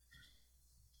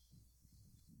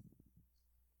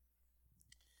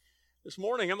This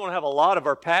morning I'm going to have a lot of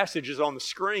our passages on the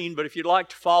screen, but if you'd like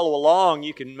to follow along,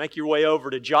 you can make your way over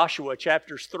to Joshua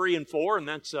chapters 3 and 4, and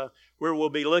that's where we'll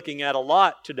be looking at a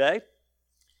lot today.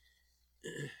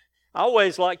 I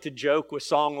always like to joke with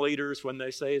song leaders when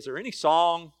they say, is there any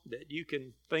song that you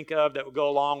can think of that would go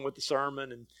along with the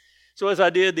sermon? And so as I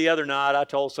did the other night, I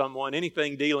told someone,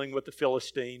 anything dealing with the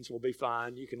Philistines will be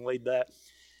fine. You can lead that.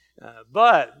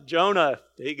 But Jonah,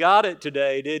 he got it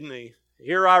today, didn't he?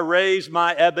 Here I raise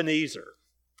my Ebenezer,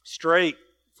 straight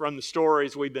from the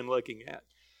stories we've been looking at,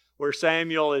 where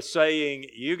Samuel is saying,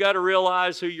 you got to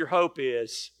realize who your hope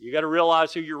is. You got to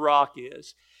realize who your rock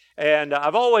is. And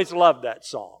I've always loved that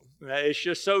song. It's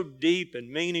just so deep and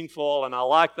meaningful, and I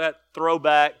like that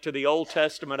throwback to the Old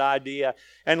Testament idea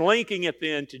and linking it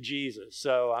then to Jesus.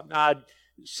 So I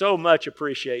so much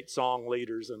appreciate song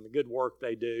leaders and the good work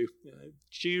they do,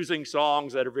 choosing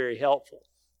songs that are very helpful.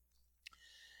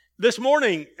 This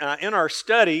morning in our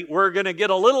study, we're going to get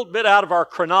a little bit out of our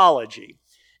chronology.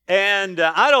 And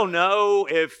I don't know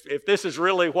if this is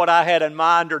really what I had in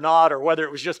mind or not, or whether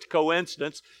it was just a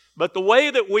coincidence, but the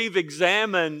way that we've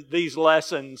examined these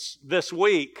lessons this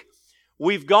week,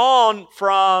 we've gone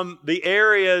from the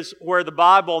areas where the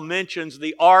Bible mentions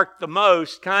the ark the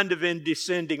most, kind of in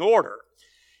descending order.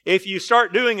 If you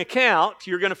start doing a count,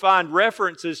 you're going to find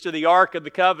references to the Ark of the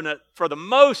Covenant for the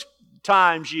most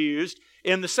times used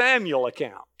in the Samuel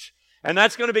account. And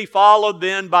that's going to be followed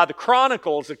then by the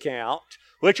Chronicles account,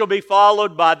 which will be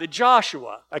followed by the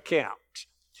Joshua account.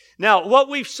 Now, what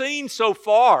we've seen so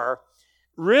far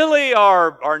really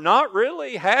are not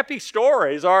really happy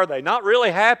stories, are they? Not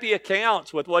really happy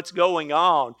accounts with what's going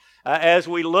on as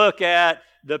we look at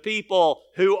the people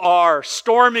who are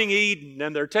storming Eden,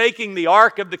 and they're taking the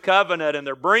Ark of the Covenant and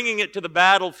they're bringing it to the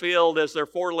battlefield as their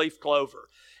four-leaf clover.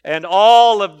 And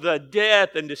all of the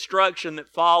death and destruction that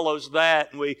follows that.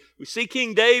 And we see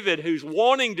King David, who's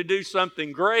wanting to do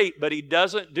something great, but he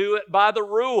doesn't do it by the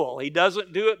rule. He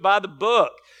doesn't do it by the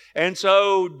book. And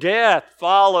so death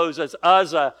follows as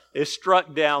Uzzah is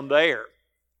struck down there.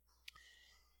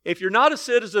 If you're not a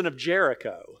citizen of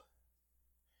Jericho,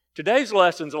 today's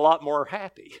lesson's a lot more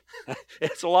happy.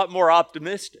 It's a lot more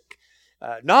optimistic.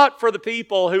 Not for the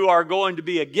people who are going to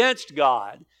be against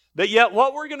God, but yet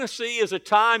what we're going to see is a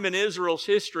time in Israel's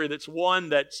history that's one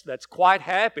that's quite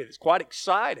happy, that's quite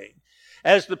exciting.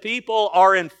 As the people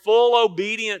are in full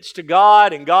obedience to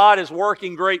God, and God is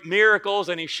working great miracles,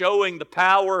 and He's showing the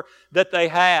power that they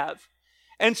have.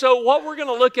 And so what we're going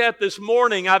to look at this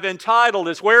morning, I've entitled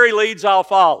is Where He Leads, I'll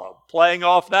Follow, playing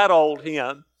off that old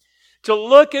hymn, to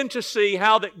look and to see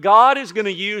how that God is going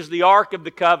to use the Ark of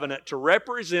the Covenant to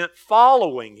represent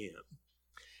following Him.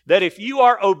 That if you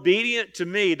are obedient to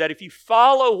me, that if you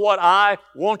follow what I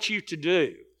want you to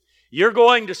do, you're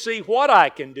going to see what I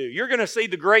can do. You're going to see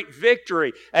the great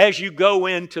victory as you go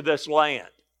into this land.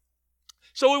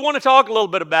 So we want to talk a little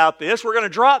bit about this. We're going to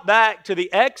drop back to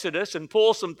the Exodus and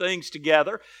pull some things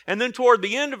together. And then toward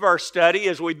the end of our study,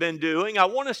 as we've been doing, I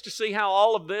want us to see how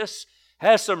all of this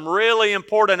has some really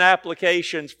important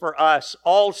applications for us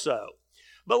also.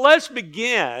 But let's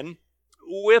begin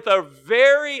with a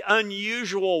very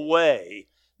unusual way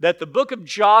that the book of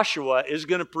Joshua is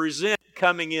going to present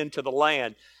coming into the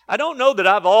land. I don't know that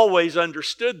I've always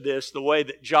understood this the way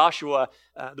that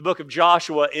the book of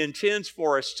Joshua intends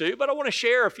for us to, but I want to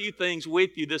share a few things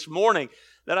with you this morning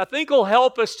that I think will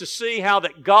help us to see how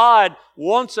that God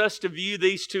wants us to view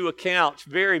these two accounts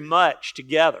very much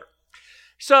together.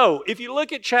 So, if you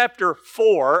look at chapter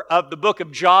 4 of the book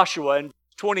of Joshua in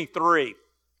 23,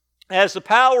 as the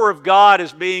power of God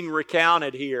is being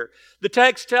recounted here, the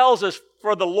text tells us,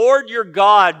 for the Lord your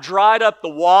God dried up the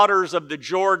waters of the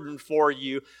Jordan for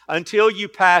you until you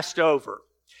passed over,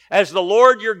 as the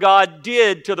Lord your God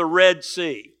did to the Red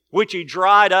Sea, which He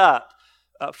dried up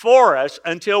for us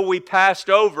until we passed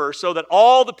over, so that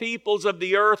all the peoples of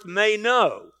the earth may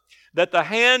know that the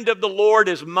hand of the Lord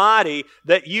is mighty,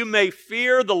 that you may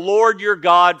fear the Lord your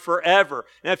God forever.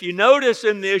 Now, if you notice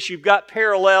in this, you've got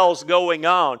parallels going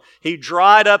on. He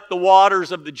dried up the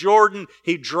waters of the Jordan.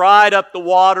 He dried up the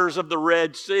waters of the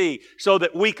Red Sea so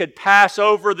that we could pass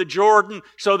over the Jordan,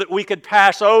 so that we could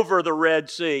pass over the Red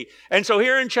Sea. And so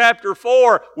here in chapter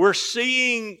 4, we're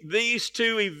seeing these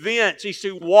two events, these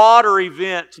two water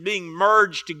events being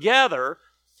merged together.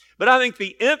 But I think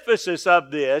the emphasis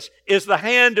of this is the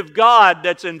hand of God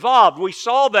that's involved. We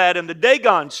saw that in the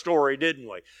Dagon story, didn't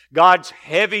we? God's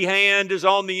heavy hand is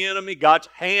on the enemy. God's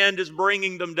hand is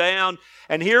bringing them down.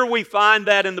 And here we find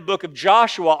that in the book of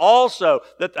Joshua also,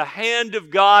 that the hand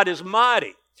of God is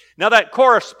mighty. Now that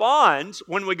corresponds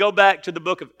when we go back to the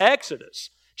book of Exodus,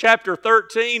 chapter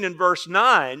 13 and verse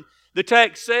 9. The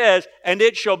text says, "And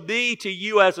it shall be to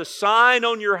you as a sign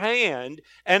on your hand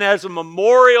and as a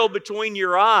memorial between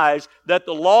your eyes, that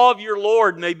the law of your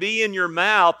Lord may be in your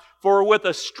mouth. For with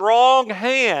a strong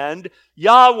hand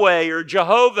Yahweh or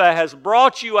Jehovah has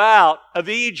brought you out of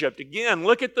Egypt." Again,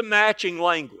 look at the matching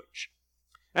language.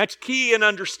 That's key in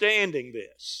understanding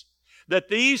this, that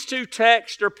these two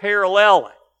texts are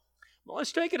paralleling. Well,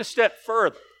 let's take it a step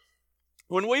further.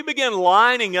 When we begin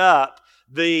lining up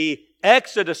the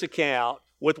Exodus account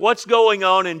with what's going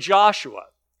on in Joshua,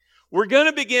 we're going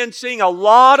to begin seeing a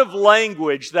lot of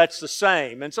language that's the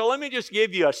same. And so let me just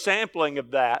give you a sampling of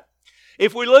that.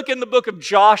 If we look in the book of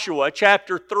Joshua,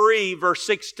 chapter 3, verse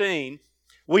 16,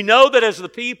 we know that as the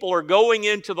people are going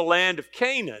into the land of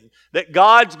Canaan, that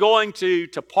God's going to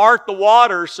part the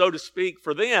waters, so to speak,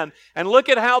 for them. And look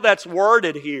at how that's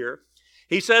worded here.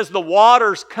 He says, "The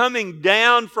waters coming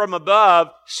down from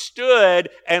above stood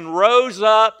and rose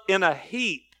up in a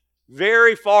heap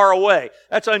very far away."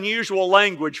 That's unusual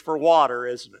language for water,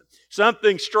 isn't it?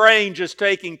 Something strange is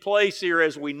taking place here,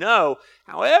 as we know.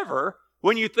 However,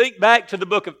 when you think back to the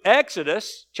book of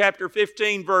Exodus, chapter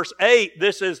 15, verse 8,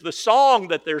 this is the song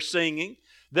that they're singing.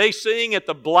 They sing, "At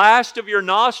the blast of your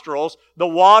nostrils, the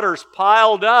waters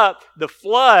piled up, the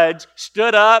floods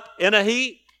stood up in a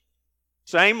heap."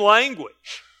 Same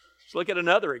language. Let's look at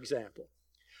another example.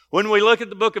 When we look at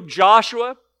the book of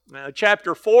Joshua,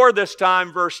 chapter 4 this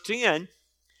time, verse 10,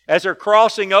 as they're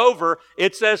crossing over,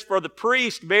 it says, "For the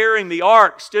priest bearing the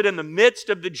ark stood in the midst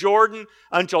of the Jordan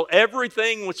until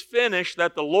everything was finished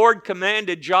that the Lord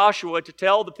commanded Joshua to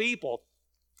tell the people.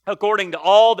 According to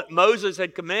all that Moses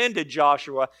had commanded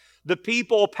Joshua, the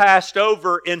people passed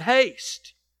over in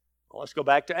haste." Well, let's go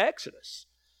back to Exodus.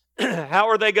 How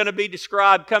are they going to be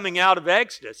described coming out of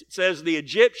Exodus? It says the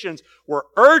Egyptians were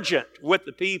urgent with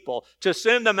the people to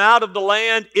send them out of the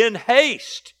land in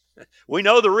haste. We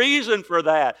know the reason for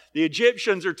that. The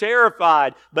Egyptians are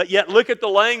terrified, but yet look at the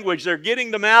language. They're getting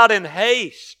them out in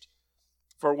haste.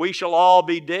 "For we shall all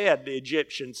be dead," the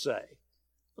Egyptians say.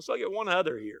 Let's look at one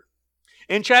other here.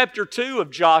 In chapter 2 of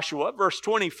Joshua, verse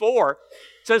 24,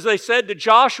 it says, "They said to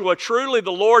Joshua, 'Truly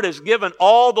the Lord has given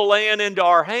all the land into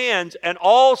our hands, and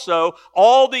also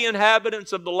all the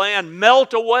inhabitants of the land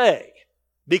melt away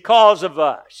because of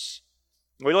us.'"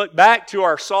 We look back to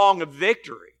our song of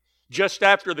victory just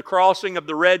after the crossing of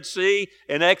the Red Sea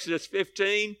in Exodus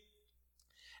 15.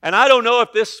 And I don't know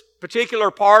if this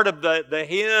particular part of the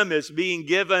hymn is being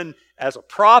given as a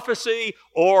prophecy,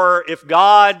 or if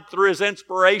God, through His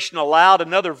inspiration, allowed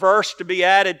another verse to be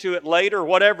added to it later,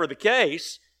 whatever the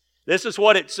case. This is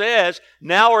what it says: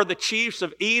 "Now are the chiefs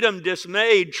of Edom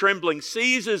dismayed, trembling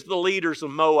seizes the leaders of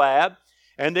Moab."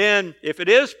 And then, if it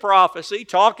is prophecy,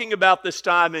 talking about this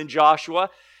time in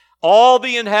Joshua, "All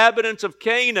the inhabitants of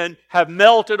Canaan have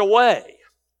melted away."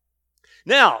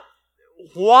 Now,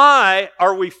 why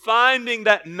are we finding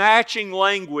that matching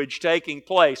language taking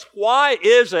place? Why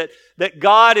is it that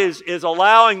God is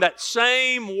allowing that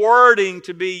same wording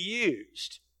to be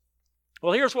used?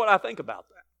 Well, here's what I think about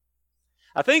that.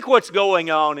 I think what's going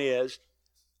on is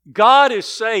God is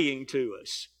saying to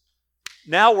us,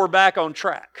 now we're back on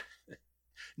track.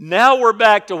 Now we're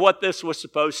back to what this was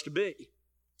supposed to be.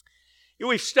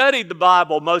 We've studied the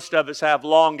Bible, most of us have,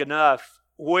 long enough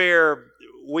where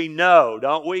we know,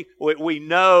 don't we? We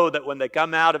know that when they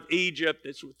come out of Egypt,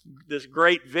 it's this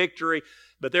great victory,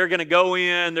 but they're going to go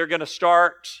in, they're going to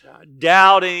start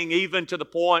doubting, even to the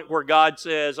point where God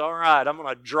says, "All right, I'm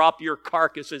going to drop your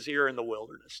carcasses here in the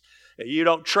wilderness. You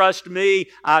don't trust me,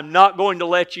 I'm not going to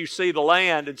let you see the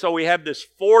land." And so we have this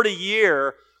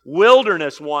 40-year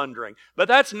wilderness wandering. But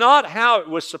that's not how it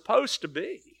was supposed to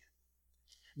be.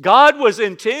 God was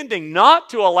intending not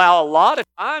to allow a lot of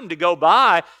time to go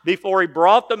by before He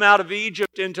brought them out of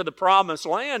Egypt into the promised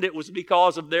land. It was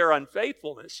because of their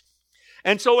unfaithfulness.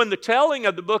 And so in the telling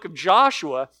of the book of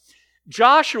Joshua,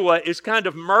 Joshua is kind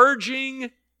of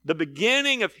merging the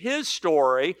beginning of his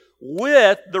story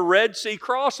with the Red Sea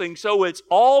crossing. So it's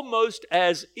almost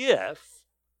as if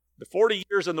the 40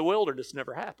 years in the wilderness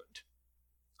never happened.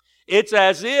 It's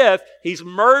as if he's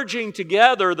merging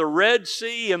together the Red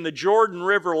Sea and the Jordan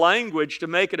River language to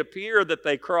make it appear that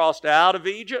they crossed out of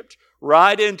Egypt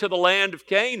right into the land of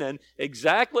Canaan,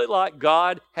 exactly like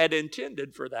God had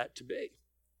intended for that to be.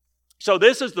 So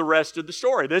this is the rest of the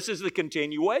story. This is the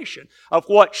continuation of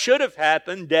what should have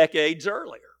happened decades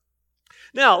earlier.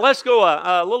 Now, let's go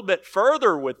a little bit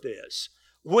further with this.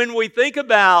 When we think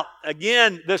about,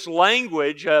 again, this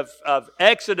language of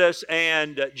Exodus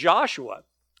and Joshua,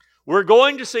 we're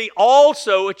going to see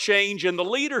also a change in the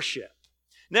leadership.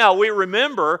 Now, we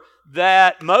remember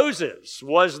that Moses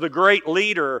was the great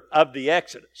leader of the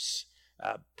Exodus.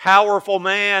 powerful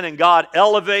man, and God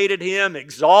elevated him,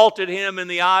 exalted him in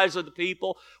the eyes of the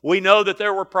people. We know that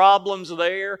there were problems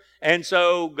there, and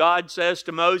so God says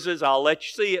to Moses, I'll let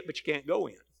you see it, but you can't go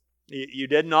in. You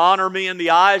didn't honor me in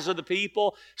the eyes of the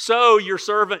people, so your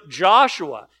servant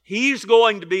Joshua, he's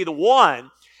going to be the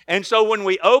one. And so when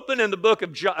we open in the book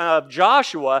of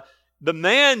Joshua, the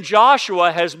man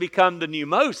Joshua has become the new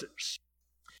Moses.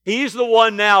 He's the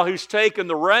one now who's taken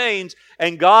the reins,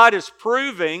 and God is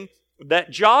proving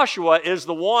that Joshua is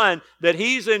the one that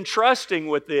he's entrusting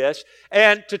with this.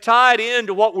 And to tie it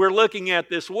into what we're looking at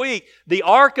this week, the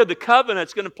Ark of the Covenant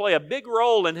is going to play a big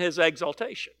role in his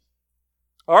exaltation.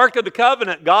 Ark of the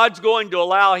Covenant, God's going to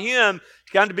allow him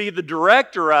to kind of be the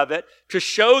director of it, to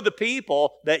show the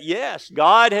people that yes,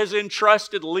 God has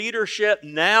entrusted leadership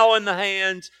now in the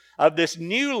hands of this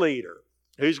new leader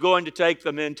who's going to take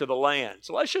them into the land.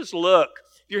 So let's just look.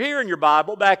 If you're here in your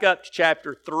Bible, back up to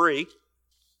chapter 3.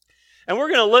 And we're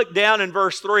going to look down in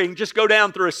verse 3 and just go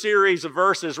down through a series of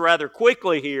verses rather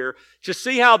quickly here to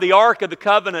see how the Ark of the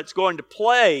Covenant is going to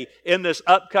play in this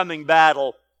upcoming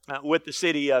battle with the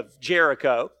city of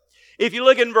Jericho. If you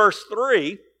look in verse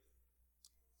 3,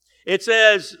 it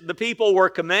says, the people were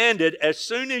commanded, as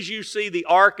soon as you see the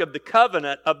Ark of the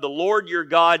Covenant of the Lord your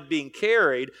God being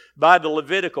carried by the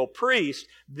Levitical priest,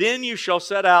 then you shall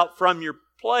set out from your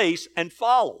place and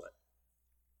follow it.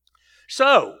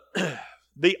 So,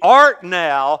 the Ark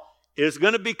now is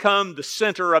going to become the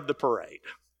center of the parade.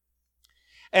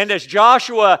 And as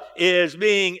Joshua is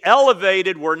being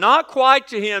elevated, we're not quite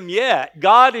to him yet.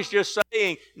 God is just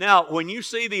saying, now, when you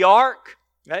see the Ark,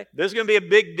 okay, this is going to be a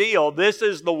big deal. This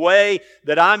is the way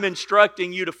that I'm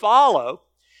instructing you to follow.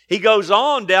 He goes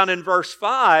on down in verse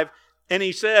 5, and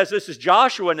he says, this is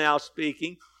Joshua now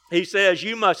speaking, he says,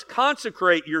 you must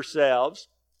consecrate yourselves,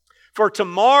 for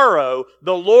tomorrow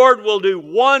the Lord will do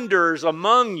wonders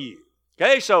among you.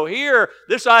 Okay, so here,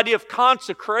 this idea of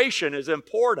consecration is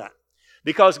important.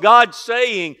 Because God's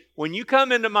saying, when you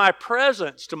come into my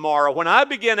presence tomorrow, when I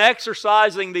begin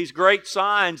exercising these great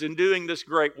signs and doing this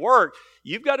great work,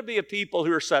 you've got to be a people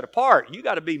who are set apart. You've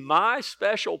got to be my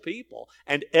special people.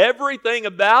 And everything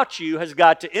about you has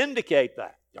got to indicate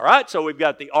that. All right, so we've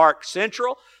got the Ark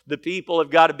central. The people have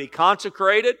got to be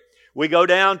consecrated. We go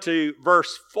down to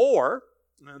verse 4,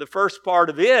 the first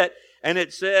part of it, and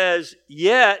it says,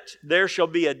 yet there shall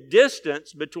be a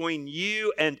distance between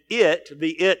you and it,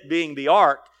 the it being the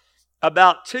ark,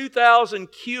 about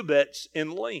 2,000 cubits in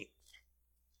length.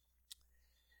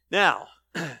 Now,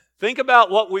 think about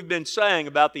what we've been saying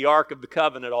about the Ark of the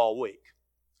Covenant all week.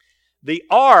 The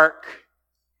ark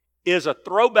is a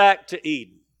throwback to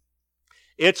Eden.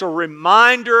 It's a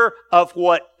reminder of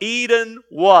what Eden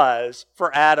was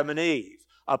for Adam and Eve.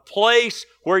 A place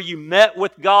where you met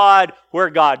with God, where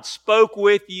God spoke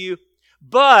with you.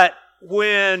 But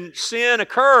when sin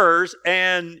occurs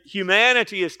and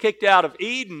humanity is kicked out of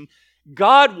Eden,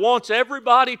 God wants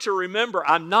everybody to remember,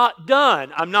 I'm not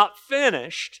done, I'm not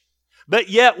finished, but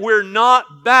yet we're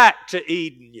not back to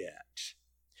Eden yet.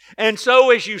 And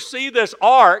so as you see this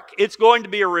ark, it's going to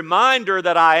be a reminder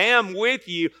that I am with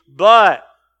you, but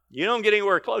you don't get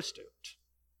anywhere close to it.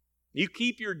 You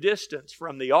keep your distance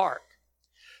from the ark.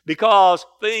 Because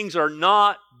things are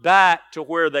not back to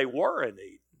where they were in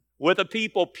Eden, with a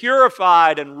people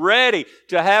purified and ready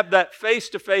to have that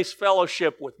face-to-face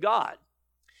fellowship with God.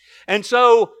 And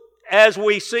so, as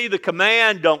we see the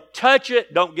command, don't touch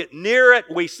it, don't get near it,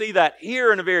 we see that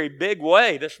here in a very big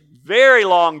way, this very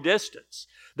long distance,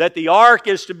 that the ark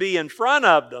is to be in front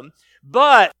of them,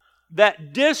 but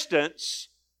that distance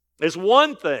is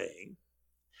one thing.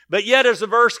 But yet as the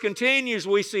verse continues,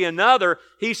 we see another.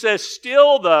 He says,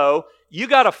 still though, you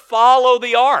got to follow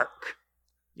the ark.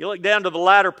 You look down to the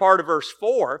latter part of verse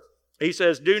 4. He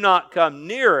says, do not come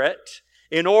near it,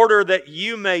 in order that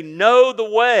you may know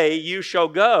the way you shall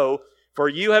go, for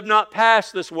you have not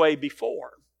passed this way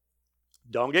before.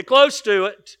 Don't get close to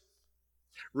it.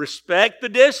 Respect the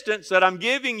distance that I'm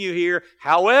giving you here.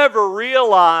 However,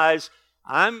 realize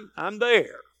I'm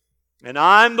there. And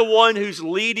I'm the one who's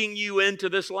leading you into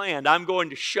this land. I'm going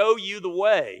to show you the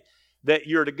way that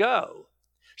you're to go.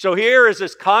 So here is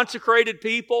this consecrated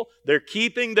people. They're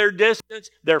keeping their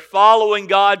distance. They're following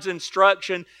God's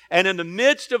instruction. And in the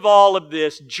midst of all of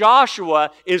this, Joshua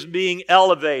is being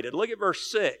elevated. Look at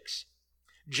verse 6.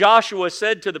 Joshua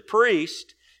said to the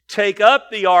priest, take up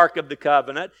the Ark of the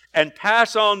Covenant and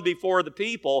pass on before the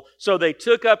people. So they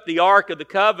took up the Ark of the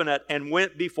Covenant and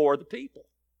went before the people.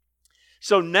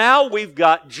 So now we've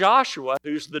got Joshua,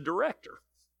 who's the director.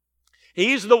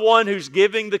 He's the one who's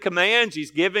giving the commands.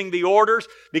 He's giving the orders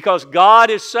because God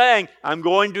is saying, I'm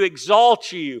going to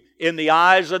exalt you in the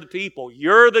eyes of the people.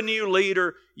 You're the new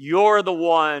leader. You're the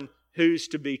one who's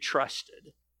to be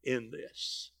trusted in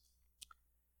this.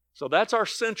 So that's our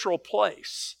central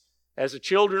place. As the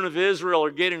children of Israel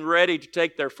are getting ready to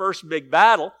take their first big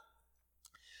battle,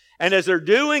 and as they're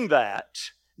doing that,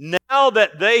 now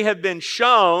that they have been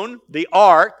shown the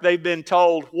ark, they've been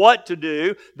told what to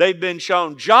do, they've been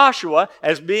shown Joshua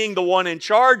as being the one in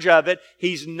charge of it,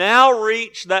 he's now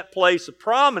reached that place of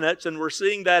prominence, and we're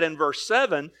seeing that in verse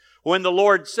 7, when the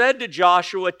Lord said to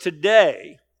Joshua,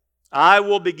 today I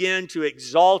will begin to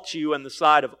exalt you in the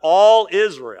sight of all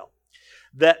Israel,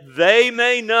 that they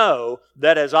may know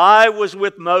that as I was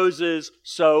with Moses,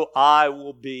 so I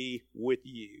will be with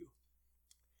you.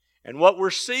 And what we're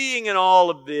seeing in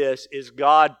all of this is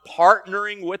God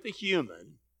partnering with a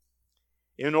human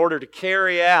in order to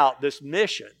carry out this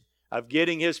mission of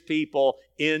getting His people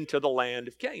into the land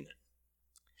of Canaan.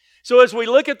 So as we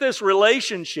look at this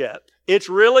relationship, it's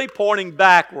really pointing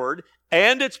backward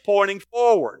and it's pointing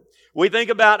forward. We think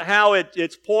about how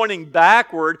it's pointing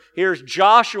backward. Here's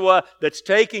Joshua that's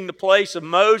taking the place of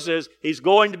Moses. He's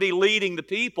going to be leading the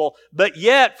people. But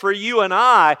yet, for you and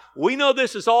I, we know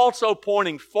this is also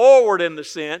pointing forward in the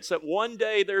sense that one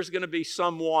day there's going to be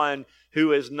someone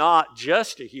who is not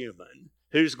just a human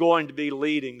who's going to be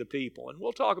leading the people. And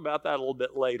we'll talk about that a little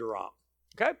bit later on.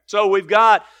 Okay? So we've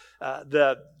got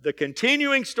the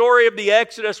continuing story of the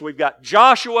Exodus. We've got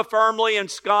Joshua firmly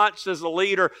ensconced as the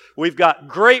leader. We've got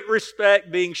great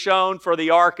respect being shown for the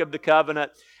Ark of the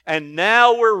Covenant. And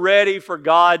now we're ready for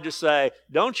God to say,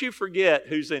 don't you forget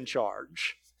who's in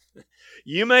charge.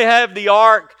 You may have the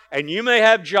Ark and you may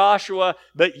have Joshua,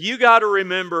 but you got to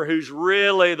remember who's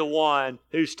really the one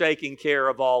who's taking care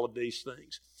of all of these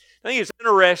things. I think it's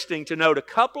interesting to note a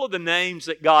couple of the names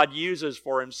that God uses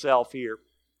for Himself here.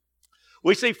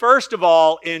 We see, first of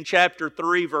all, in chapter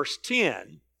 3, verse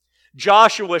 10,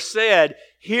 Joshua said,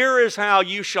 here is how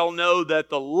you shall know that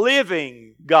the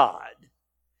living God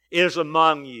is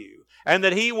among you, and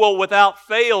that He will without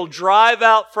fail drive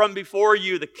out from before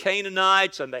you the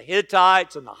Canaanites and the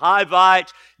Hittites and the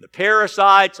Hivites, and the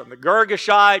Perizzites and the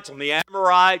Girgashites and the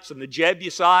Amorites and the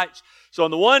Jebusites. So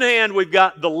on the one hand, we've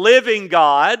got the living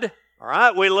God. All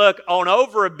right, we look on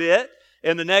over a bit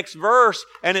in the next verse,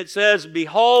 and it says,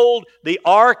 behold, the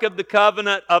ark of the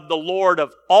covenant of the Lord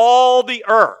of all the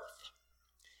earth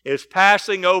is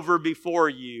passing over before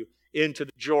you into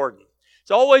the Jordan.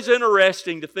 It's always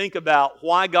interesting to think about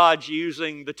why God's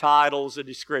using the titles and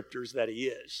descriptors that He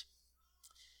is.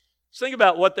 Let's think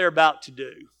about what they're about to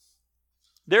do.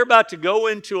 They're about to go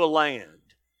into a land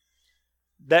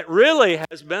that really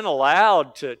has been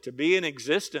allowed to be in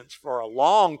existence for a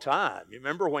long time. You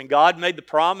remember when God made the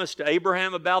promise to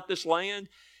Abraham about this land?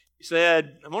 He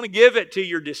said, I'm going to give it to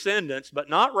your descendants, but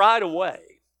not right away.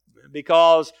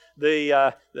 Because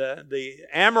the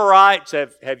Amorites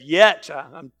have yet,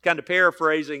 I'm kind of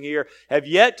paraphrasing here, have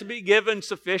yet to be given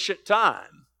sufficient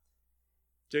time.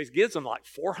 So He gives them like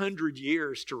 400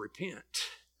 years to repent.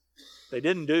 They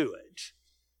didn't do it.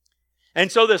 And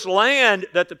so this land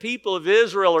that the people of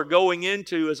Israel are going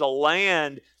into is a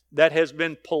land that has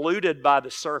been polluted by the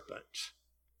serpent.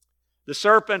 The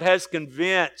serpent has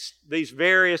convinced these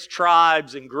various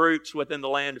tribes and groups within the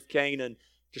land of Canaan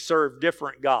to serve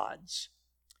different gods.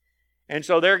 And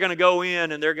so they're going to go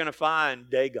in and they're going to find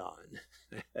Dagon,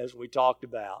 as we talked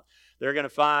about. They're going to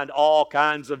find all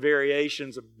kinds of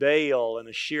variations of Baal and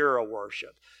Asherah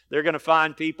worship. They're going to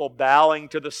find people bowing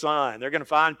to the sun. They're going to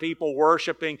find people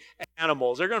worshiping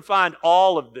animals. They're going to find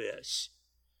all of this.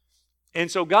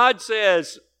 And so God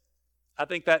says, I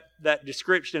think that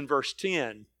description in verse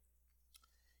 10,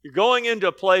 you're going into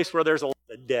a place where there's a lot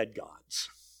of dead gods.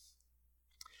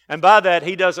 And by that,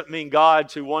 He doesn't mean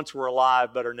gods who once were alive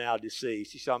but are now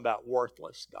deceased. He's talking about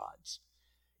worthless gods.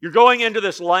 You're going into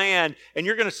this land and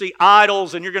you're going to see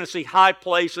idols and you're going to see high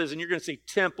places and you're going to see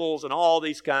temples and all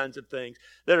these kinds of things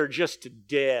that are just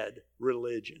dead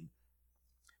religion.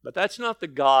 But that's not the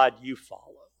God you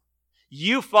follow.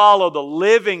 You follow the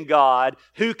living God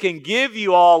who can give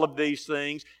you all of these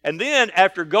things. And then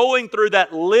after going through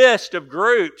that list of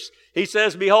groups, He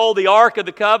says, behold, the ark of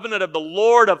the covenant of the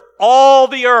Lord of all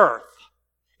the earth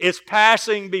is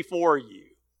passing before you.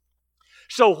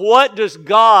 So what does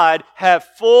God have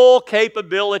full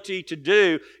capability to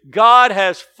do? God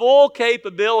has full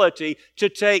capability to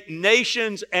take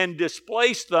nations and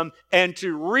displace them and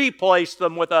to replace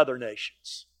them with other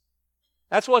nations.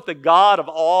 That's what the God of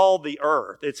all the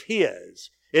earth, it's His,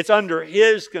 It's under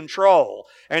His control.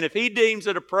 And if He deems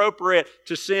it appropriate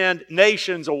to send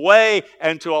nations away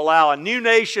and to allow a new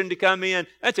nation to come in,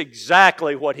 that's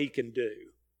exactly what He can do.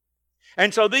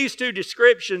 And so these two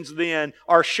descriptions then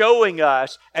are showing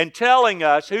us and telling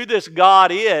us who this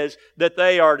God is that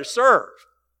they are to serve.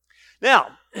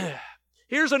 Now,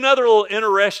 here's another little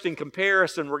interesting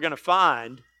comparison we're going to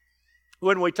find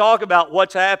when we talk about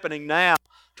what's happening now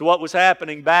to what was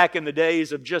happening back in the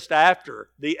days of just after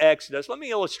the Exodus. Let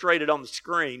me illustrate it on the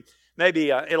screen. Maybe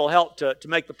it'll help to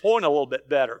make the point a little bit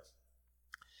better.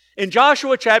 In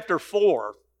Joshua chapter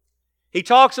 4, he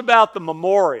talks about the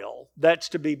memorial that's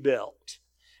to be built.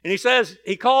 And he says,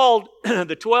 he called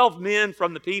the 12 men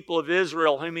from the people of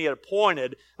Israel whom he had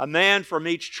appointed, a man from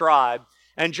each tribe.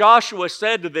 And Joshua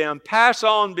said to them, "Pass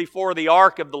on before the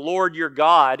ark of the Lord your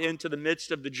God into the midst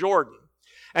of the Jordan,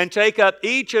 and take up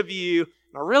each of you,"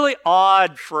 a really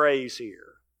odd phrase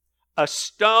here, "a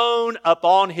stone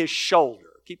upon his shoulder."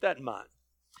 Keep that in mind.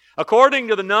 "According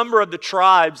to the number of the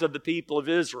tribes of the people of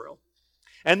Israel.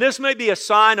 And this may be a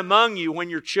sign among you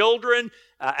when your children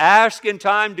ask in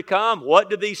time to come, 'What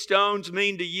do these stones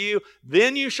mean to you?'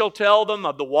 Then you shall tell them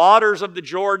of the waters of the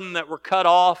Jordan that were cut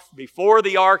off before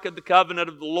the ark of the covenant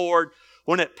of the Lord.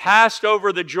 When it passed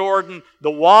over the Jordan, the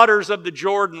waters of the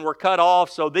Jordan were cut off.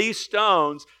 So these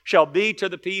stones shall be to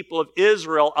the people of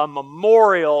Israel a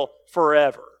memorial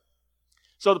forever."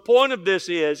 So the point of this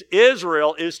is,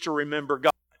 Israel is to remember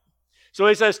God. So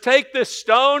he says, take this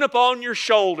stone upon your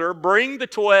shoulder, bring the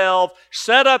 12,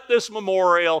 set up this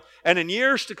memorial, and in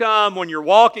years to come, when you're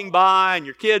walking by and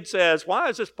your kid says, "Why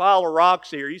is this pile of rocks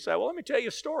here?" You say, "Well, let me tell you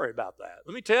a story about that.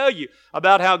 Let me tell you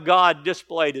about how God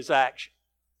displayed His action."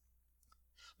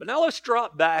 But now let's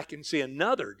drop back and see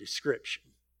another description.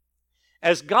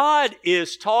 As God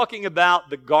is talking about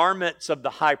the garments of the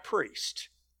high priest,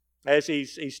 as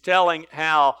he's telling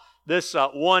how this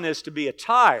one is to be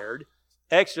attired,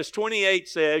 Exodus 28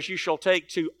 says, "You shall take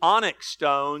 2 onyx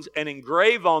stones and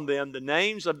engrave on them the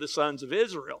names of the sons of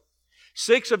Israel.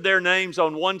 6 of their names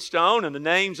on one stone, and the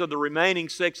names of the remaining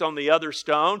 6 on the other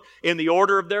stone, in the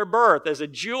order of their birth. As a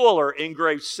jeweler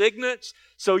engraves signets,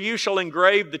 so you shall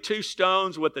engrave the 2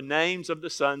 stones with the names of the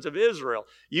sons of Israel.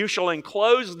 You shall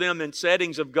enclose them in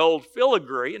settings of gold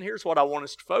filigree," and here's what I want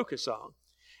us to focus on,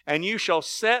 "and you shall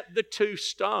set the 2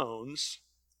 stones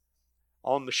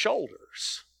on the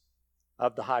shoulders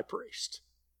of the high priest."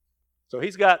 So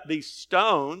he's got these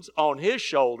stones on his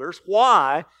shoulders.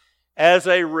 Why? As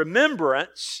a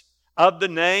remembrance of the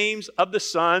names of the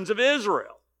sons of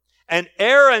Israel. "And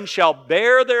Aaron shall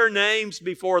bear their names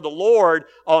before the Lord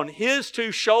on his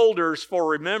 2 shoulders for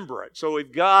remembrance." So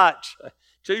we've got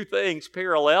 2 things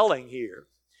paralleling here.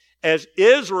 As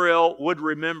Israel would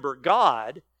remember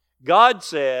God, God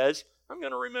says, "I'm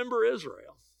going to remember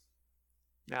Israel."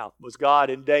 Now, was God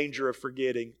in danger of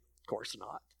forgetting? Of course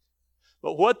not.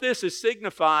 But what this is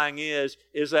signifying is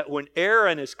that when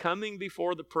Aaron is coming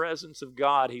before the presence of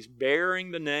God, he's bearing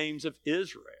the names of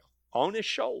Israel on his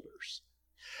shoulders.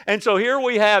 And so here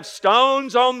we have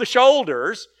stones on the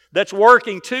shoulders that's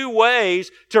working 2 ways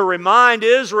to remind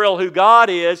Israel who God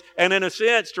is, and in a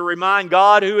sense to remind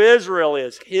God who Israel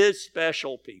is, His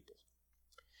special people.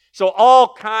 So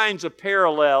all kinds of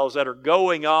parallels that are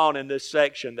going on in this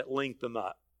section that link them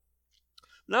up.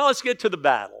 Now let's get to the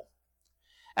battle.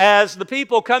 As the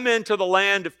people come into the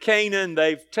land of Canaan,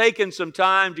 they've taken some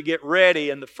time to get ready,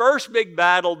 and the first big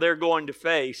battle they're going to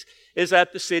face is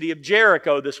at the city of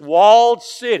Jericho, this walled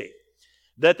city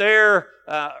that their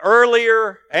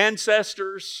earlier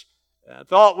ancestors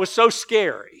thought was so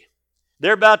scary.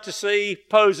 They're about to see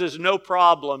poses no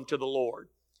problem to the Lord.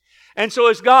 And so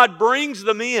as God brings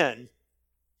them in,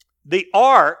 the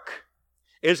ark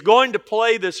is going to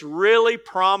play this really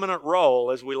prominent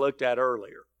role as we looked at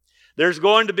earlier. There's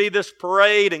going to be this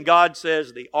parade, and God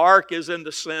says the ark is in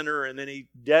the center, and then He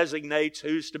designates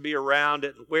who's to be around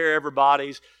it and where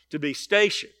everybody's to be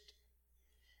stationed.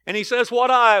 And He says,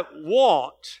 what I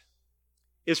want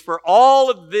is for all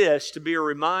of this to be a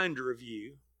reminder of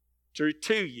you,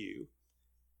 to you,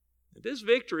 that this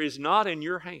victory is not in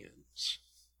your hands.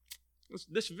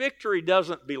 This victory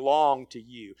doesn't belong to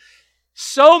you.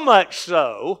 So much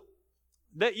so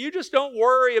that you just don't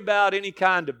worry about any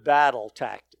kind of battle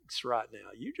tactics right now.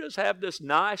 You just have this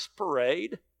nice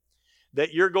parade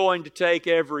that you're going to take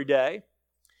every day.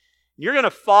 You're going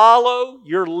to follow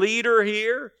your leader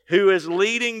here who is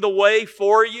leading the way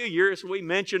for you. As we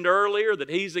mentioned earlier, that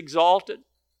He's exalted.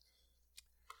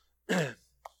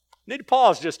 Need to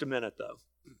pause just a minute though.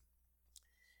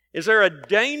 Is there a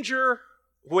danger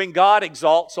when God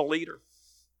exalts a leader?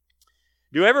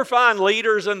 Do you ever find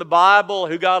leaders in the Bible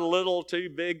who got a little too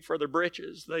big for their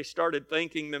britches? They started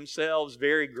thinking themselves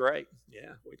very great.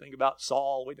 Yeah, we think about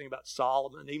Saul, we think about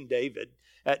Solomon, even David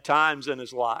at times in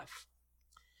his life.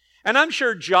 And I'm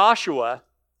sure Joshua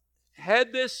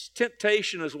had this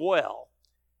temptation as well.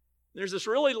 There's this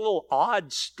really little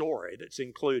odd story that's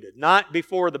included, not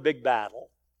before the big battle.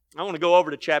 I want to go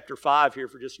over to chapter 5 here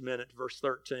for just a minute, verse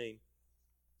 13.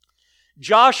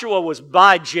 Joshua was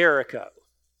by Jericho.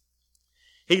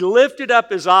 He lifted up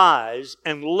his eyes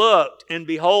and looked, and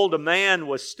behold, a man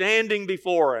was standing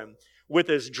before him with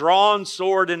his drawn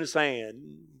sword in his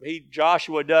hand.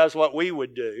 Joshua does what we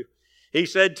would do. He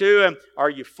said to him, "Are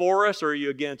you for us or are you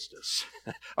against us?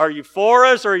 Are you for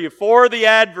us or are you for the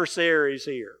adversaries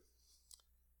here?"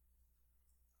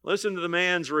 Listen to the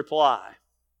man's reply.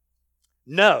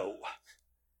 "No,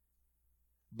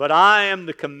 but I am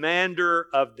the commander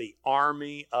of the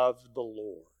army of the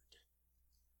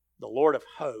Lord of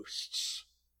hosts.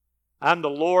 I'm the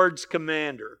Lord's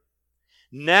commander.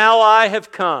 Now I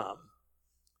have come."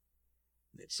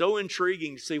 It's so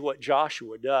intriguing to see what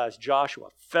Joshua does. Joshua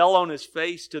fell on his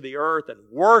face to the earth and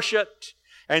worshiped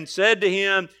and said to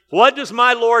him, "What does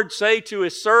my Lord say to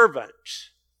his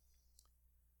servant?"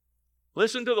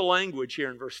 Listen to the language here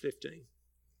in verse 15.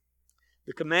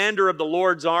 The commander of the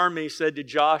Lord's army said to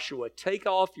Joshua, "Take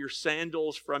off your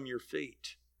sandals from your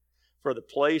feet, for the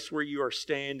place where you are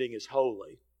standing is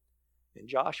holy." And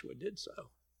Joshua did so.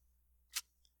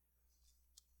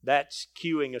 That's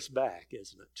cueing us back,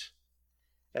 isn't it?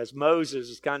 As Moses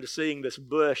is kind of seeing this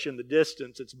bush in the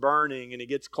distance, it's burning, and he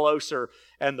gets closer,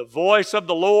 and the voice of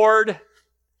the Lord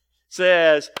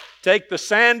says, "Take the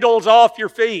sandals off your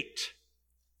feet,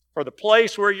 for the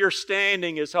place where you're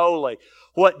standing is holy."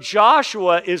 What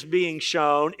Joshua is being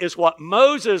shown is what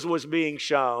Moses was being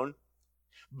shown.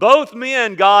 Both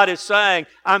men, God is saying,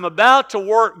 "I'm about to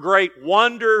work great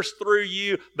wonders through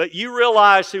you, but you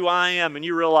realize who I am and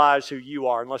you realize who you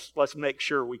are." And let's make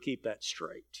sure we keep that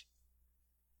straight.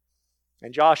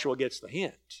 And Joshua gets the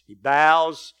hint. He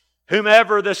bows.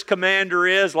 Whomever this commander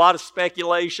is, a lot of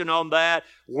speculation on that,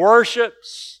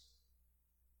 worships,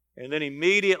 and then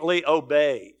immediately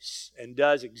obeys and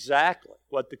does exactly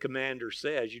what the commander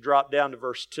says. You drop down to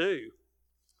verse 2.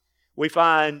 We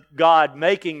find God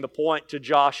making the point to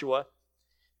Joshua,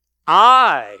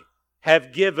 "I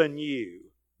have given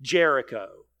you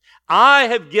Jericho. I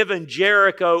have given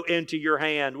Jericho into your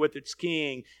hand with its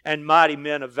king and mighty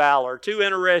men of valor." Two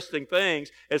interesting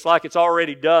things. It's like it's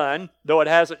already done, though it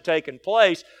hasn't taken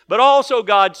place. But also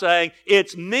God saying,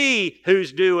 it's me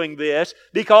who's doing this,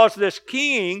 because this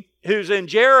king who's in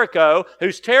Jericho,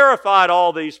 who's terrified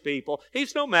all these people,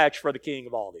 he's no match for the king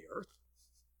of all the earth.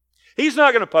 He's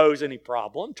not going to pose any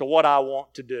problem to what I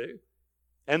want to do.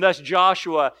 And thus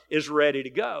Joshua is ready to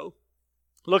go.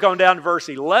 Look on down to verse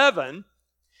 11.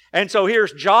 And so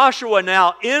here's Joshua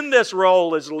now in this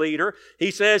role as leader.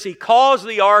 He says he caused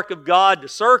the ark of God to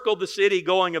circle the city,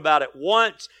 going about it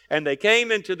once, and they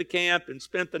came into the camp and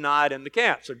spent the night in the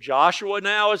camp. So Joshua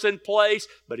now is in place,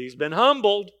 but he's been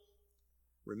humbled.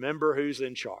 Remember who's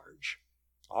in charge.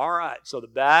 All right, so the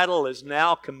battle is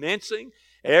now commencing.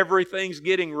 Everything's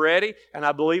getting ready, and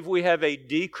I believe we have a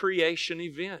decreation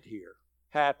event here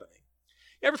happening.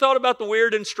 You ever thought about the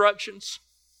weird instructions?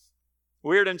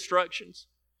 Weird instructions.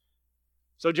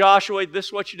 So Joshua, this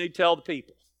is what you need to tell the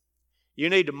people. You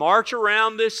need to march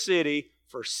around this city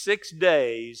for 6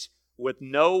 days with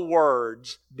no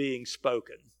words being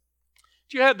spoken.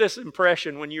 Did you have this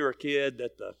impression when you were a kid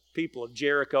that the people of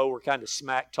Jericho were kind of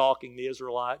smack-talking the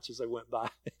Israelites as they went by?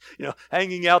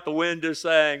 Hanging out the window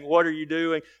saying, "What are you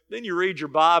doing?" Then you read your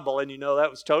Bible and you know that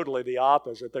was totally the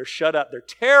opposite. They're shut up. They're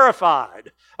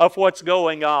terrified of what's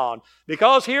going on.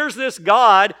 Because here's this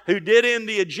God who did in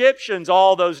the Egyptians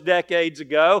all those decades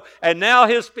ago, and now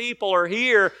His people are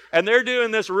here, and they're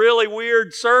doing this really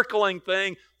weird circling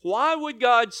thing. Why would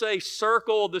God say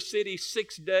circle the city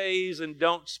 6 days and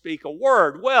don't speak a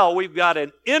word? Well, we've got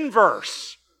an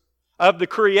inverse of the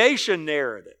creation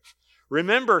narrative.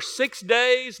 Remember, 6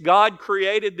 days God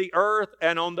created the earth,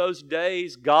 and on those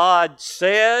days God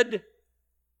said,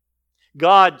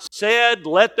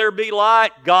 "Let there be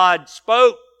light." God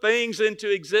spoke things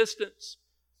into existence.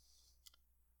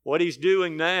 What He's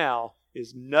doing now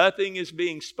is nothing is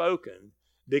being spoken,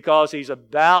 because He's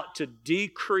about to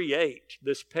decreate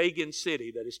this pagan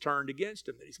city that is turned against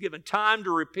Him. That He's given time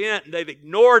to repent, and they've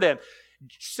ignored Him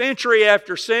century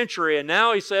after century, and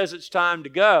now He says it's time to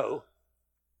go.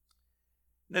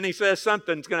 Then He says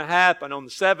something's going to happen on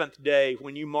the 7th day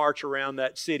when you march around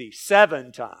that city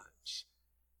 7 times.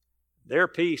 Their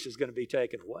peace is going to be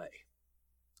taken away.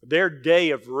 Their day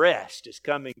of rest is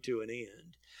coming to an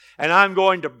end. And I'm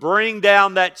going to bring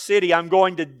down that city. I'm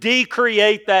going to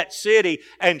decreate that city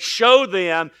and show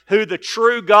them who the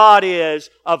true God is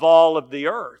of all of the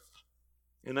earth.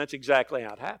 And that's exactly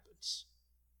how it happens.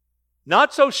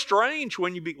 Not so strange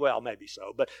when you well, maybe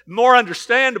so, but more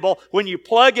understandable when you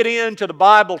plug it into the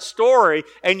Bible story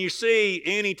and you see,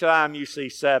 anytime you see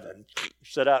 7,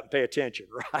 sit up and pay attention,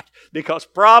 right? Because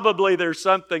probably there's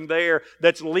something there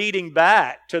that's leading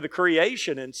back to the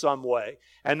creation in some way.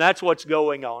 And that's what's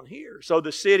going on here. So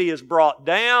the city is brought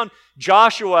down.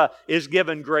 Joshua is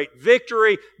given great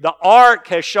victory. The ark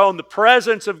has shown the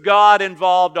presence of God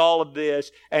involved all of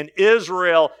this. And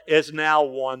Israel has now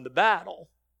won the battle.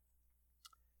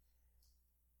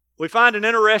 We find an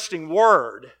interesting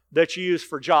word that's used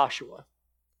for Joshua.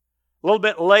 A little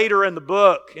bit later in the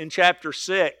book, in chapter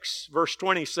 6, verse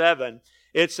 27,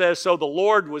 it says, "So the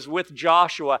Lord was with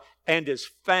Joshua, and his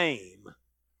fame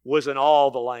was in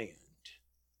all the land."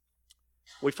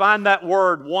 We find that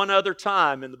word one other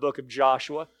time in the book of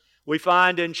Joshua. We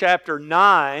find in chapter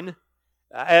 9,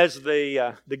 as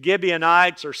the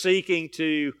Gibeonites are seeking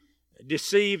to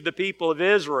deceive the people of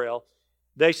Israel,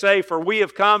 they say, "For we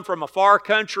have come from a far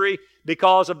country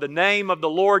because of the name of the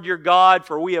Lord your God,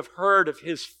 for we have heard of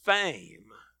His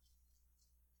fame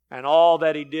and all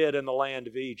that He did in the land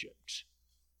of Egypt."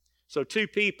 So 2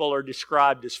 people are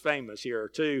described as famous here.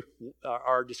 2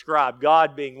 are described,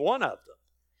 God being one of them,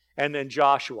 and then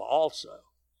Joshua also.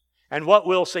 And what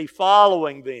we'll see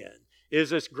following then is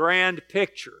this grand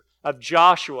picture of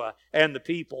Joshua and the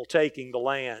people taking the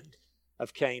land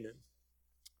of Canaan.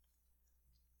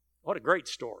 What a great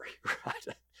story, right?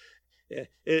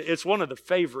 It's one of the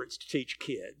favorites to teach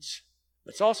kids.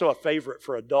 It's also a favorite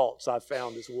for adults, I've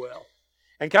found as well.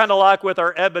 And kind of like with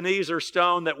our Ebenezer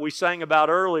stone that we sang about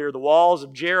earlier, the walls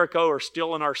of Jericho are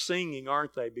still in our singing,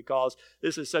 aren't they? Because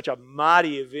this is such a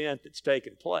mighty event that's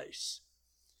taken place.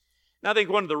 And I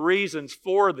think one of the reasons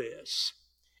for this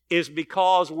is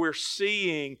because we're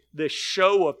seeing this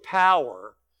show of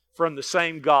power from the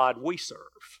same God we serve.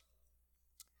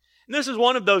 And this is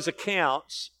one of those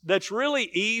accounts that's really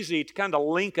easy to kind of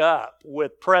link up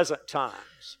with present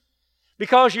times.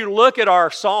 Because you look at our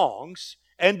songs,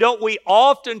 and don't we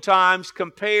oftentimes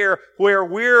compare where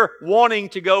we're wanting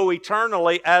to go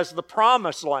eternally as the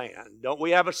promised land? Don't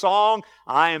we have a song,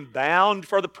 "I am bound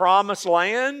for the promised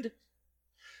land"?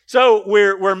 So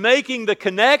we're making the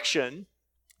connection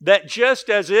that just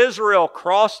as Israel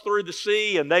crossed through the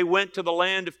sea and they went to the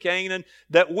land of Canaan,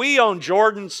 that we on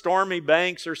Jordan's stormy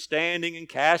banks are standing and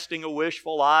casting a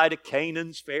wishful eye to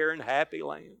Canaan's fair and happy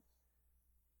land.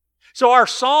 So our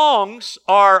songs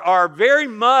are very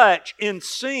much in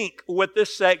sync with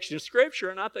this section of Scripture,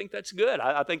 and I think that's good.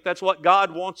 I think that's what God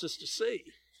wants us to see.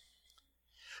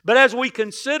 But as we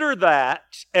consider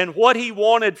that and what He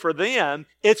wanted for them,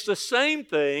 it's the same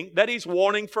thing that He's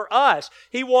wanting for us.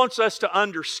 He wants us to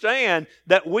understand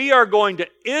that we are going to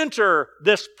enter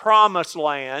this promised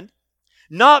land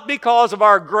not because of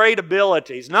our great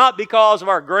abilities, not because of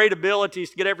our great abilities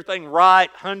to get everything right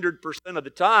 100% of the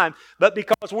time, but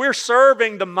because we're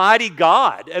serving the mighty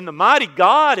God. And the mighty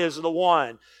God is the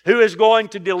one who is going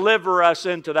to deliver us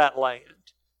into that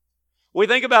land. We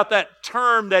think about that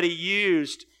term that He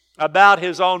used about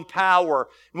His own power,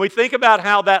 and we think about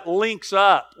how that links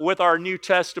up with our New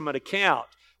Testament account.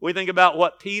 We think about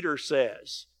what Peter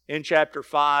says in chapter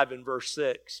 5 and verse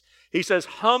 6. He says,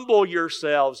 "Humble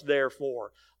yourselves,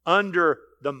 therefore, under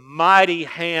the mighty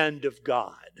hand of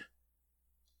God."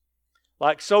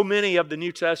 Like so many of the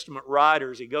New Testament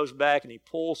writers, he goes back and he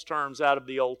pulls terms out of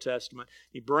the Old Testament.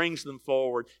 He brings them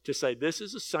forward to say, this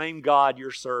is the same God you're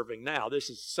serving now.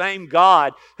 This is the same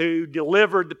God who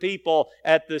delivered the people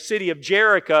at the city of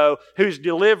Jericho, who's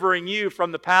delivering you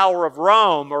from the power of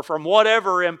Rome or from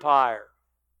whatever empire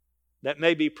that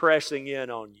may be pressing in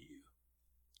on you.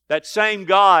 That same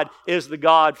God is the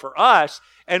God for us,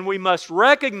 and we must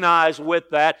recognize with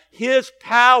that His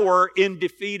power in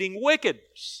defeating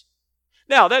wickedness.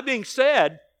 Now, that being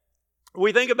said,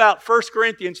 we think about 1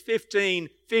 Corinthians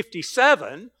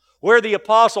 15:57, where the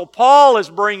Apostle Paul is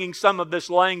bringing some of this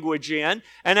language in.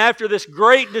 And after this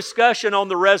great discussion on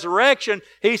the resurrection,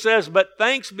 he says, "But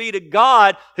thanks be to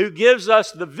God who gives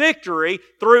us the victory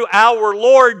through our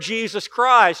Lord Jesus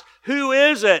Christ." Who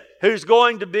is it who's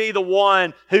going to be the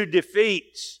one who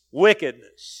defeats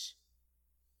wickedness?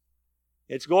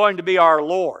 It's going to be our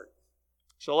Lord.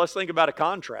 So let's think about a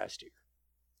contrast here.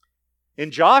 In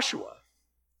Joshua,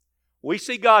 we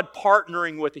see God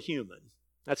partnering with a human.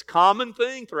 That's a common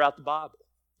thing throughout the Bible.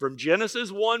 From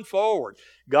Genesis 1 forward,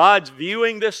 God's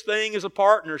viewing this thing as a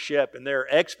partnership, and there are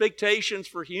expectations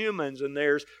for humans, and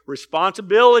there's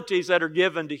responsibilities that are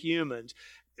given to humans.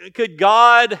 Could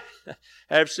God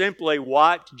have simply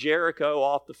wiped Jericho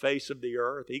off the face of the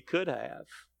earth? He could have,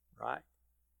 right?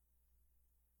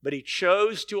 But He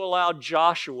chose to allow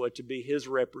Joshua to be His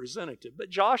representative. But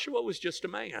Joshua was just a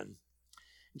man.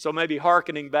 And so maybe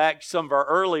hearkening back to some of our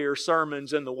earlier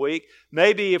sermons in the week,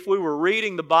 maybe if we were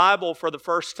reading the Bible for the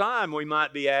first time, we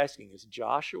might be asking, is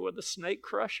Joshua the snake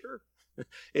crusher?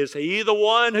 Is he the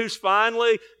one who's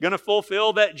finally going to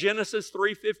fulfill that Genesis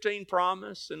 3:15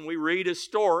 promise? And we read his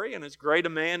story, and as great a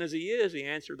man as he is, the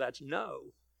answer that's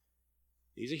no.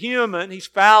 He's a human, he's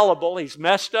fallible, he's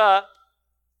messed up.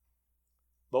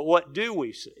 But what do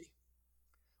we see?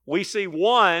 We see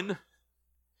one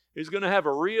who's going to have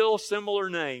a real similar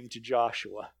name to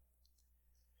Joshua,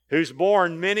 who's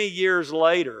born many years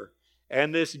later,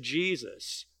 and this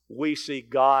Jesus, we see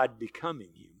God becoming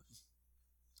human.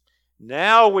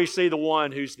 Now we see the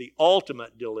one who's the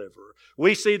ultimate deliverer.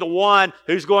 We see the one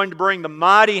who's going to bring the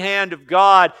mighty hand of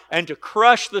God and to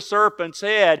crush the serpent's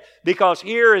head, because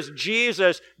here is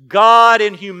Jesus, God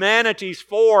in humanity's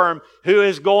form, who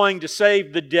is going to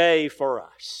save the day for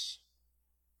us.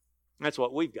 That's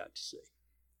what we've got to see.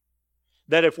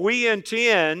 That if we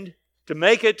intend to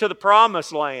make it to the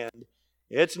promised land,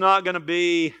 it's not going to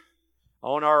be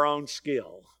on our own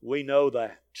skill. We know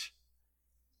that.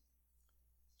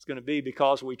 It's going to be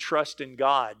because we trust in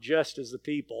God, just as the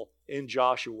people in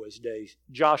Joshua's day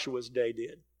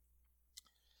did.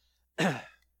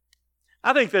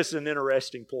 I think this is an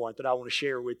interesting point that I want to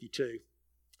share with you too.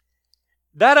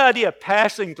 That idea of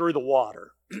passing through the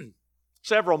water,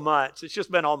 several months, it's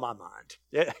just been on my mind.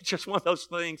 It's just one of those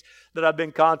things that I've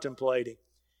been contemplating.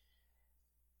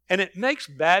 And it makes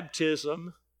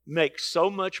baptism make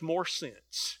so much more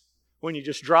sense when you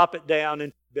just drop it down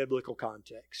in biblical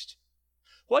context.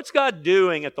 What's God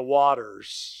doing at the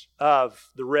waters of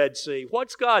the Red Sea?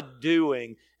 What's God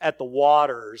doing at the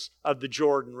waters of the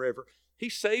Jordan River?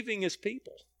 He's saving His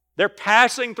people. They're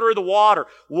passing through the water.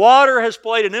 Water has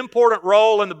played an important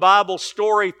role in the Bible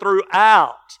story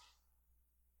throughout.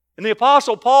 And the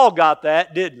Apostle Paul got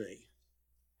that, didn't he?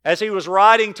 As he was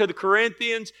writing to the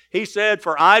Corinthians, he said,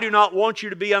 "For I do not want you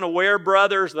to be unaware,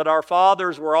 brothers, that our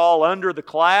fathers were all under the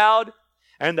cloud,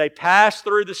 and they passed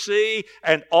through the sea,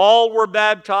 and all were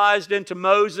baptized into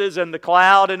Moses in the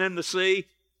cloud and in the sea."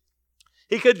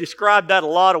 He could describe that a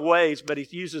lot of ways, but he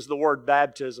uses the word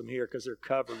baptism here because they're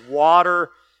covered.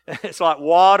 Water, it's like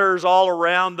waters all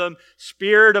around them.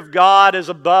 Spirit of God is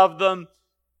above them.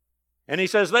 And he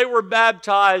says they were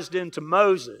baptized into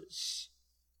Moses,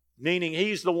 meaning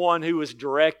he's the one who was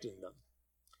directing them.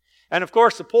 And of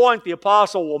course, the point the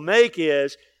apostle will make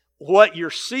is what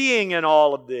you're seeing in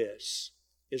all of this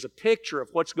is a picture of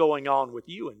what's going on with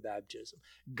you in baptism.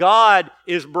 God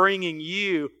is bringing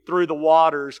you through the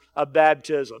waters of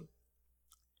baptism.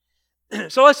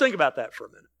 So let's think about that for a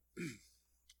minute.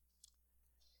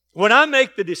 When I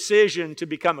make the decision to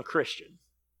become a Christian,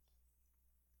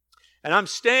 and I'm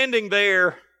standing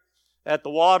there at the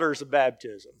waters of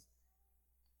baptism,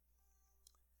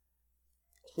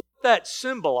 what that's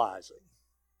symbolizing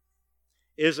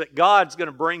is that God's going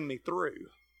to bring me through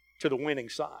to the winning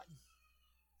side.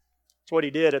 That's what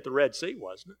He did at the Red Sea,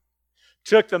 wasn't it?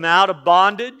 Took them out of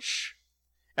bondage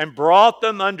and brought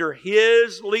them under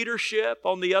His leadership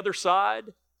on the other side.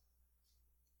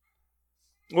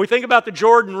 When we think about the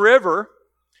Jordan River,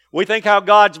 we think how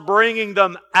God's bringing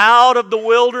them out of the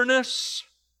wilderness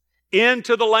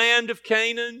into the land of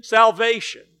Canaan,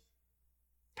 salvation,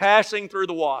 passing through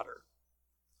the water.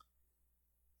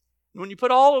 And when you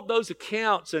put all of those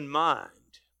accounts in mind,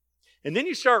 and then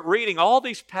you start reading all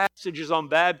these passages on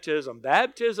baptism,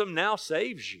 baptism now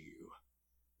saves you,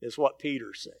 is what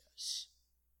Peter says.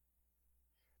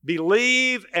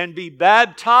 Believe and be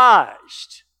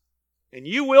baptized, and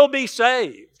you will be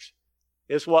saved,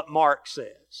 is what Mark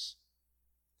says.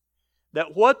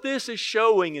 That what this is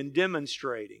showing and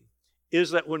demonstrating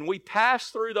is that when we pass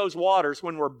through those waters,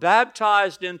 when we're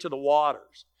baptized into the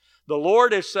waters, the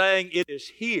Lord is saying, it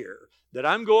is here that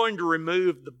I'm going to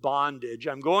remove the bondage.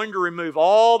 I'm going to remove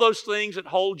all those things that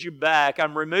hold you back.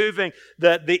 I'm removing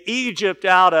the Egypt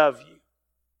out of you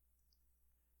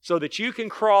so that you can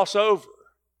cross over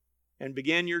and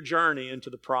begin your journey into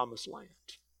the promised land.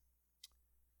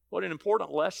 What an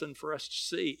important lesson for us to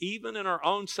see, even in our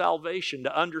own salvation,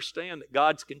 to understand that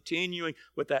God's continuing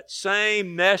with that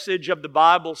same message of the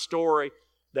Bible story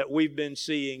that we've been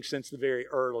seeing since the very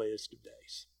earliest of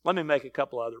days. Let me make a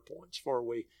couple other points before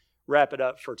we wrap it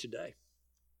up for today.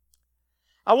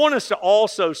 I want us to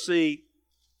also see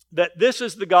that this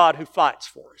is the God who fights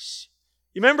for us.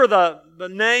 You remember the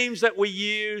names that we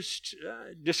used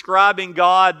describing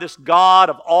God, this God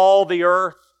of all the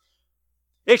earth?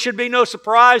 It should be no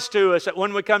surprise to us that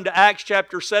when we come to Acts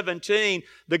chapter 17,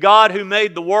 the God who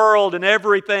made the world and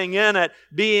everything in it,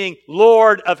 being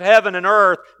Lord of heaven and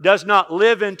earth, does not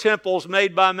live in temples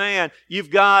made by man.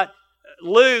 You've got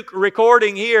Luke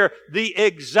recording here the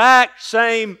exact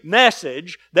same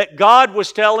message that God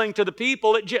was telling to the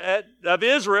people of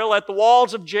Israel at the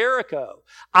walls of Jericho.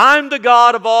 I'm the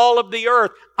God of all of the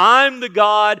earth. I'm the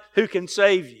God who can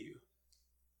save you.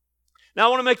 Now, I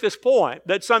want to make this point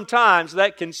that sometimes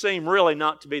that can seem really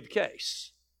not to be the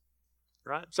case.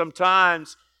 Right?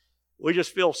 Sometimes we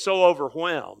just feel so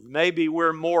overwhelmed. Maybe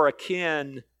we're more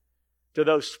akin to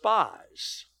those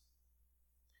spies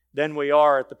than we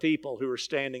are at the people who are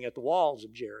standing at the walls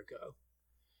of Jericho.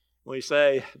 We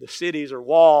say the cities are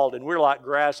walled and we're like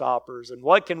grasshoppers, and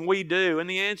what can we do? And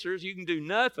the answer is you can do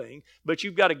nothing, but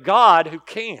you've got a God who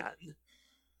can.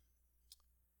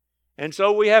 And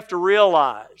so we have to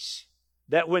realize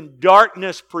that when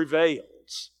darkness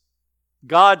prevails,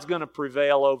 God's going to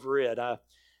prevail over it.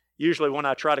 Usually when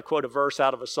I try to quote a verse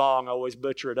out of a song, I always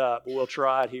butcher it up, but we'll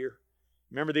try it here.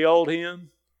 Remember the old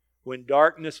hymn? When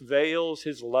darkness veils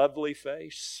His lovely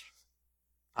face,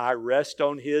 I rest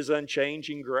on His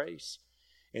unchanging grace.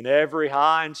 In every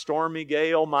high and stormy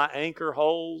gale, my anchor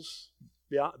holds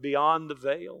beyond the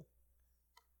veil.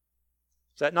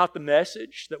 Is that not the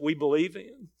message that we believe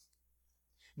in?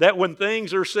 That when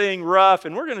things are seeming rough,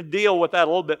 and we're going to deal with that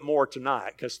a little bit more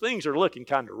tonight because things are looking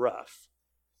kind of rough.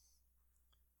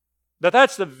 But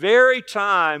that's the very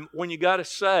time when you got to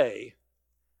say,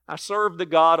 I serve the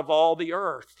God of all the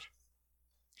earth.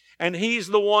 And He's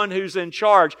the one who's in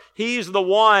charge. He's the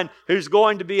one who's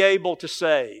going to be able to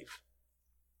save.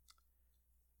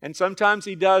 And sometimes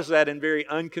He does that in very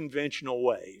unconventional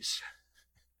ways.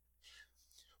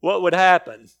 What would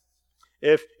happen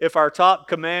if our top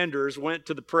commanders went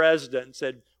to the president and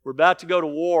said, we're about to go to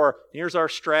war, here's our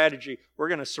strategy. We're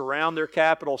going to surround their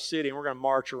capital city and we're going to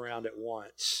march around it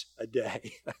once a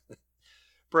day.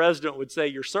 President would say,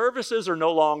 your services are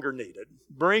no longer needed.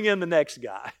 Bring in the next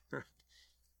guy.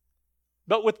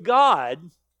 But with God,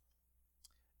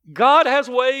 God has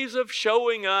ways of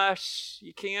showing us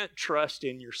you can't trust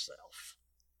in yourself.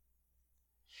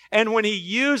 And when He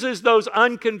uses those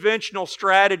unconventional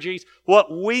strategies,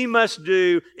 what we must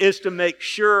do is to make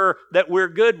sure that we're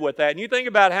good with that. And you think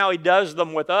about how He does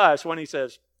them with us when He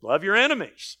says, love your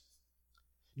enemies.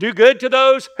 Do good to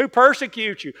those who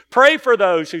persecute you. Pray for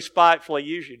those who spitefully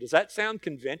use you. Does that sound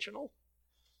conventional?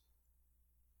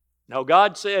 No,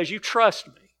 God says, you trust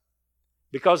me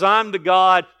because I'm the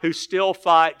God who still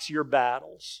fights your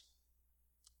battles.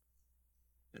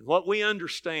 And what we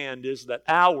understand is that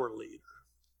our leader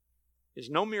is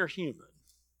no mere human.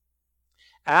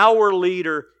 Our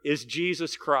leader is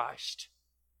Jesus Christ,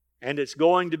 and it's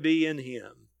going to be in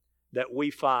Him that we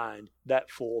find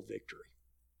that full victory.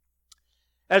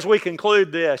 As we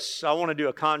conclude this, I want to do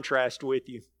a contrast with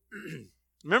you.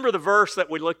 Remember the verse that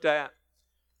we looked at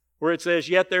where it says,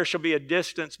 yet there shall be a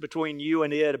distance between you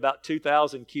and it about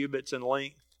 2,000 cubits in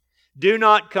length. Do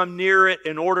not come near it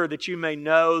in order that you may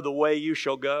know the way you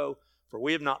shall go, for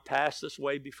we have not passed this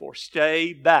way before.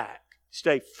 Stay back.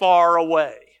 Stay far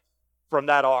away from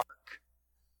that ark.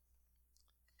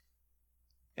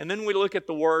 And then we look at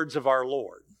the words of our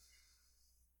Lord.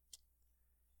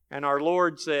 And our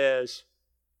Lord says,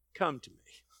 come to me,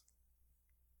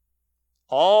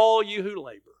 all you who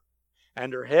labor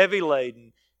and are heavy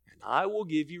laden, and I will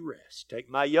give you rest. Take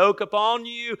my yoke upon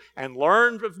you and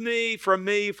learn from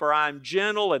me, for I am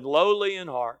gentle and lowly in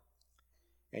heart,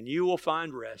 and you will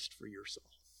find rest for your soul.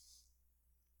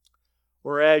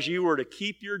 Whereas you were to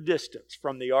keep your distance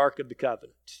from the Ark of the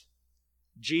Covenant,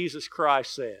 Jesus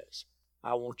Christ says,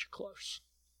 I want you close.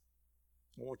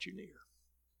 I want you near.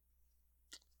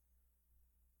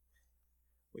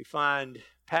 We find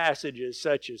passages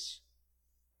such as,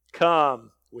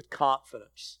 come with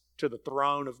confidence to the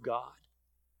throne of God,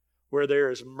 where there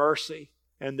is mercy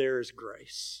and there is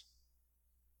grace.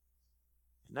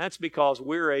 And that's because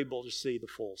we're able to see the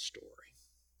full story.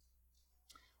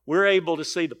 We're able to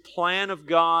see the plan of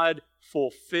God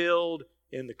fulfilled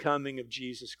in the coming of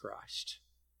Jesus Christ.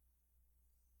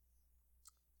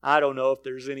 I don't know if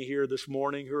there's any here this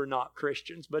morning who are not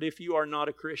Christians, but if you are not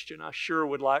a Christian, I sure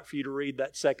would like for you to read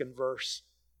that second verse,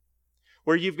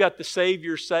 where you've got the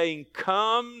Savior saying,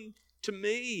 come to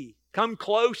me, come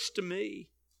close to me.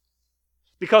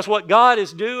 Because what God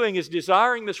is doing is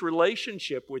desiring this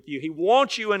relationship with you. He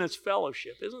wants you in His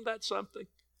fellowship. Isn't that something?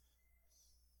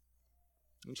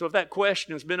 And so if that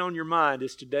question has been on your mind,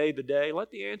 is today the day? Let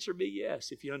the answer be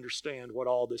yes, if you understand what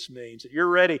all this means. That you're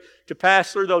ready to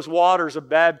pass through those waters of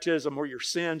baptism where your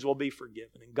sins will be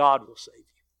forgiven and God will save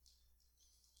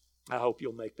you. I hope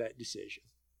you'll make that decision.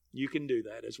 You can do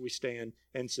that as we stand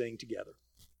and sing together.